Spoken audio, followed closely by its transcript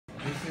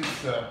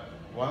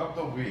one of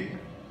the way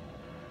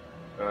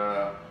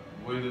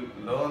we'll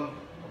learn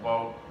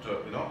about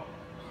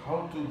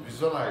how to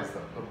visualize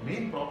the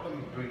main problem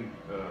in doing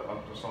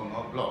ultrasound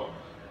nerve block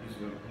is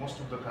most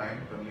of the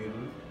time the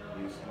needle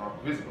is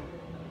not visible.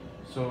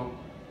 So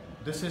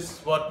this is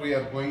what we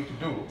are going to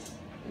do,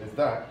 is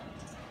that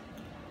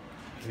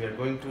we are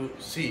going to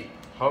see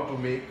how to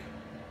make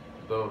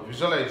the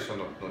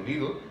visualization of the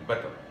needle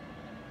better.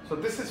 So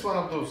this is one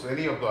of those,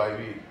 any of the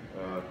IV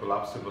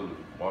collapsible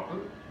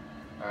bottle,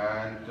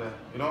 and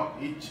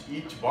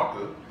each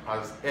bottle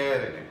has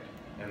air in it,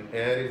 and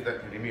air is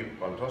the enemy of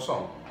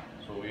ultrasound.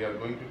 So we are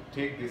going to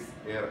take this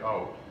air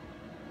out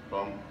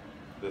from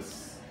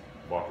this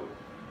bottle.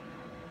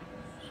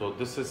 So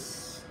this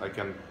is, I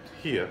can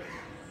hear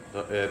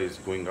the air is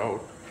going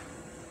out,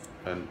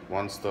 and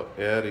once the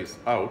air is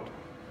out,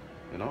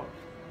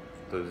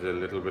 there is a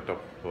little bit of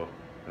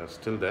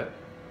still there.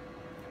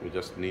 We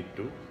just need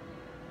to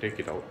take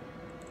it out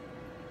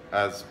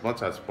as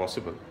much as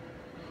possible.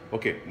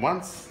 Okay,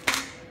 once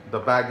the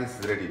bag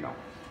is ready now.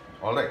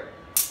 All right,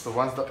 so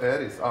once the air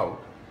is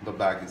out, the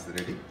bag is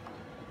ready.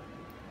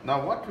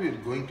 Now what we are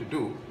going to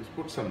do is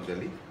put some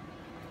jelly.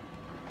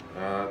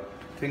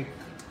 Think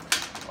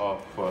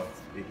of a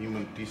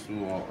human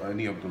tissue or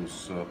any of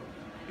those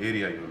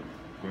area you're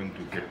going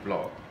to get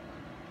blocked,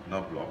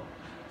 nerve blocked.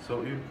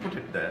 So you put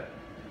it there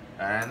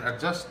and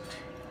adjust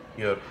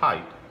your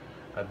height.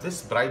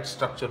 This bright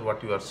structure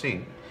what you are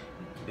seeing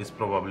is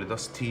probably the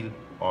steel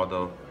or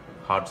the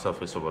hard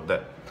surface over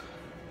there,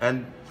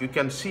 and you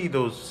can see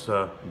those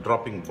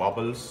dropping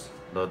bubbles.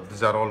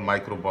 These are all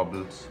micro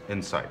bubbles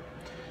inside.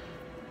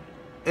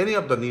 Any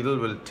of the needle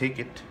will take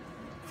it.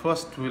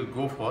 First we'll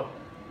go for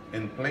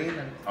in plane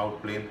and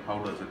out plane. How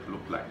does it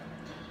look like?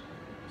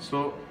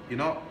 So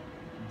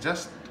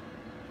just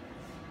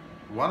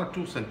 1 or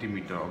 2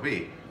 centimeter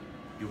away,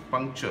 you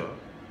puncture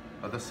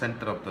at the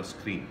center of the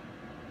screen.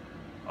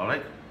 All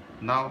right,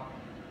 now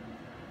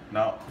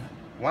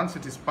once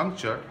it is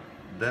punctured,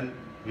 then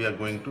we are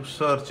going to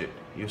search it.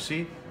 You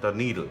see the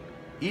needle.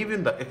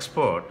 Even the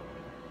expert,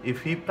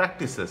 if he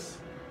practices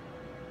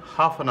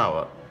half an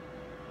hour,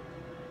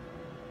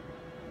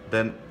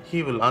 then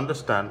he will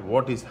understand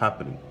what is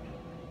happening.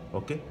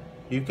 Okay,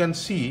 you can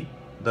see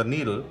the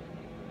needle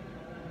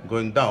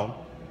going down,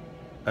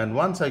 and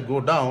once I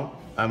go down,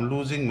 I'm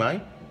losing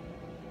my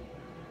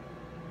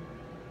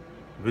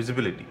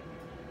visibility.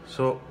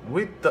 So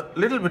with the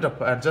little bit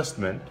of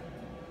adjustment,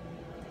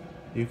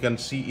 you can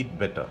see it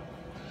better.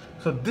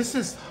 So this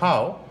is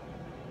how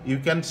you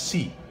can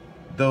see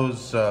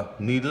those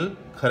needle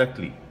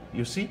correctly.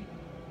 You see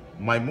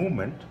my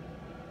movement.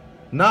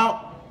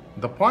 Now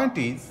the point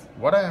is,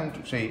 what I am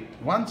to say,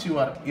 once you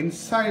are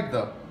inside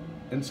the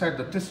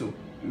tissue,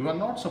 you are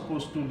not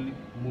supposed to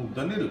move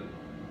the needle.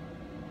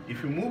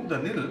 If you move the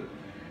needle,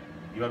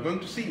 you are going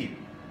to see it.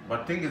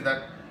 But thing is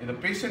that if the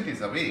patient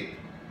is awake,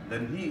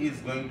 then he is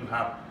going to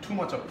have too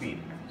much of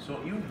pain. So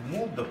you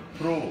move the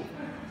probe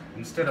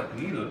instead of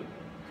needle.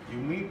 You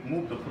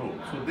move the probe.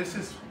 So this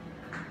is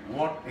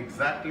what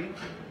exactly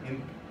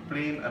in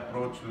plane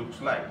approach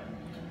looks like.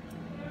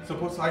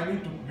 Suppose I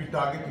need to be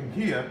targeting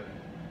here.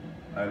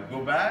 I'll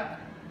go back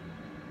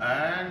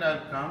and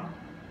I'll come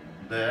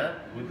there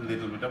with a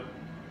little bit of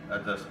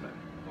adjustment.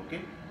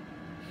 Okay,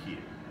 here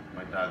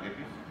my target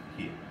is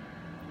here.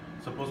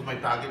 Suppose my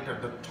target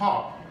at the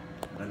top,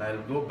 then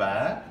I'll go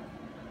back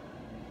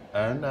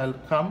and I'll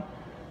come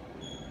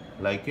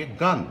like a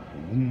gun.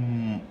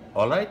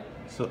 All right,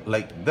 so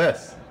like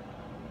this.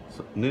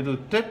 So needle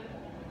tip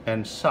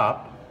and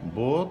shaft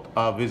both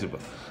are visible.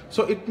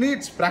 So it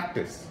needs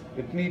practice.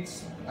 It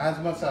needs as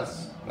much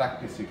as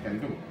practice you can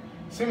do.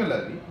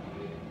 Similarly,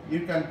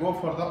 you can go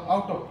for the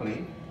outer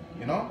plane.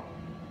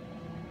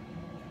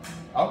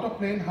 Outer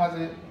plane has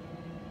a,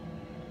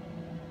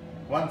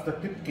 once the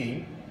tip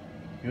came,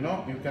 you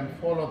can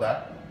follow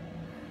that.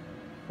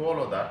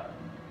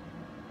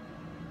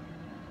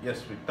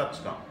 Yes, we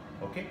touch now.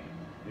 Okay,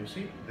 you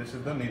see this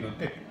is the needle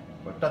tip.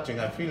 We're touching,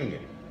 I'm feeling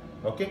it.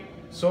 Okay,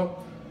 so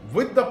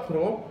with the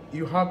probe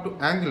you have to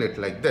angle it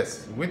like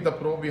this. With the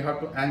probe you have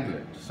to angle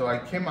it. So I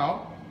came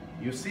out,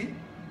 you see,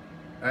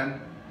 and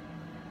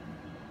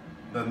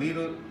the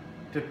needle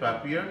tip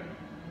appeared.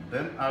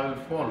 Then I will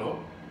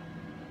follow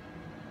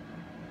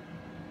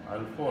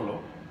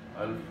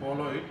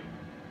it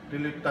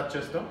till it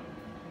touches the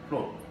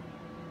floor.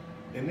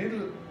 In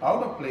needle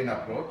outer plane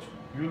approach,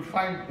 you will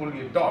find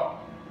only a dot.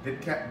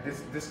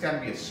 This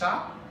can be a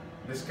shaft,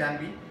 this can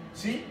be,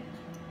 see,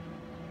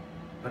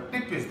 the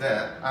tip is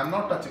there, I am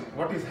not touching.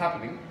 What is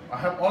happening? I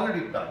have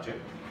already touched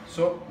it.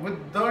 So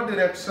with the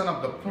direction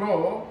of the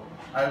probe,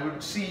 I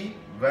would see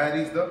where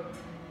is the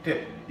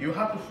tip. You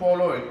have to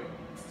follow it.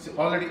 See,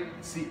 already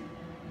see,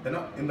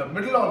 in the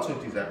middle also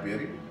it is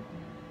appearing.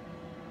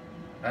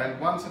 And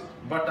once it,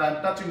 but I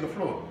am touching the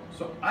floor.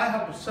 So I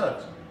have to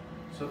search.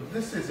 So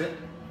this is it.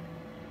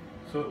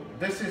 So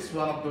this is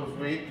one of those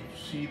ways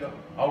to see the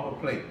outer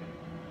plane.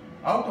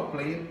 Outer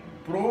plane,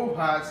 probe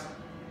has,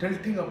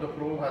 tilting of the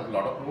probe has a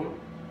lot of role.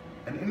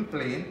 And in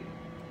plane,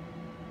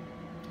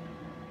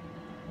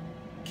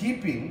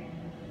 keeping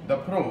the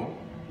probe.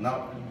 Now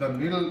the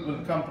needle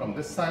will come from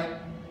this side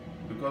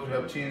because we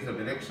have changed the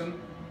direction.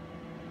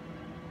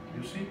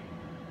 You see,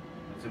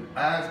 it's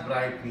as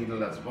bright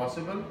needle as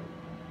possible.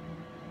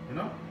 You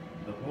know,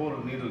 the whole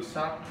needle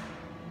sharp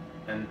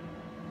and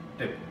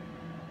tip.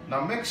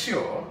 Now make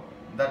sure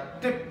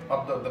that tip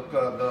of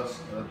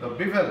the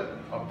bevel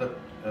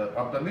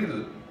of the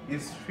needle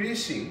is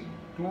facing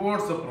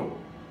towards the probe.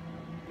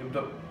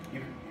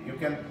 If you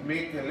can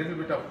make a little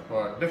bit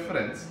of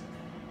difference,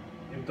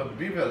 if the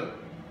bevel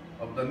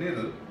of the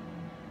needle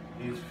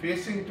is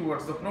facing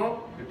towards the probe,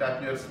 it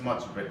appears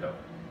much better.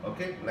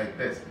 Okay, like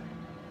this.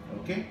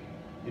 Okay,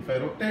 if I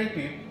rotate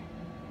it,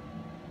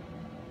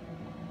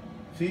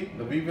 see,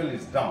 the bevel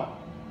is down.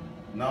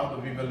 Now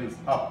the bevel is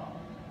up.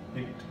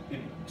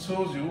 It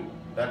shows you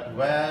that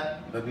where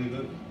the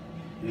needle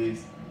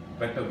is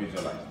better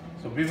visualized.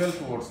 So bevel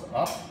towards the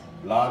up,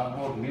 large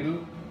bore needle,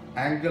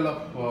 angle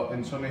of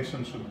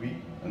insolation should be,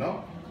 you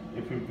know,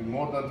 if it is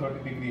more than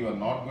 30 degrees, you are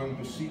not going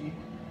to see it.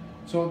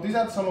 So these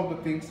are some of the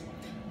things.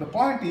 The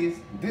point is,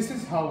 this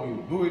is how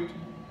you do it.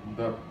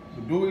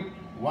 You do it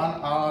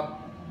 1 hour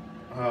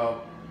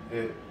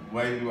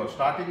while you are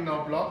starting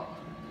now block,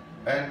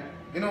 and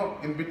you know,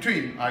 in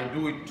between I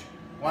do it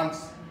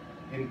once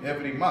in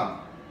every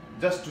month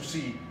just to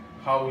see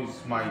how is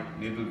my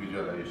needle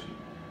visualization.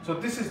 So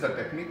this is the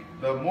technique.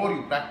 The more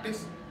you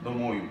practice, the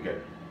more you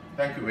get.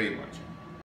 Thank you very much.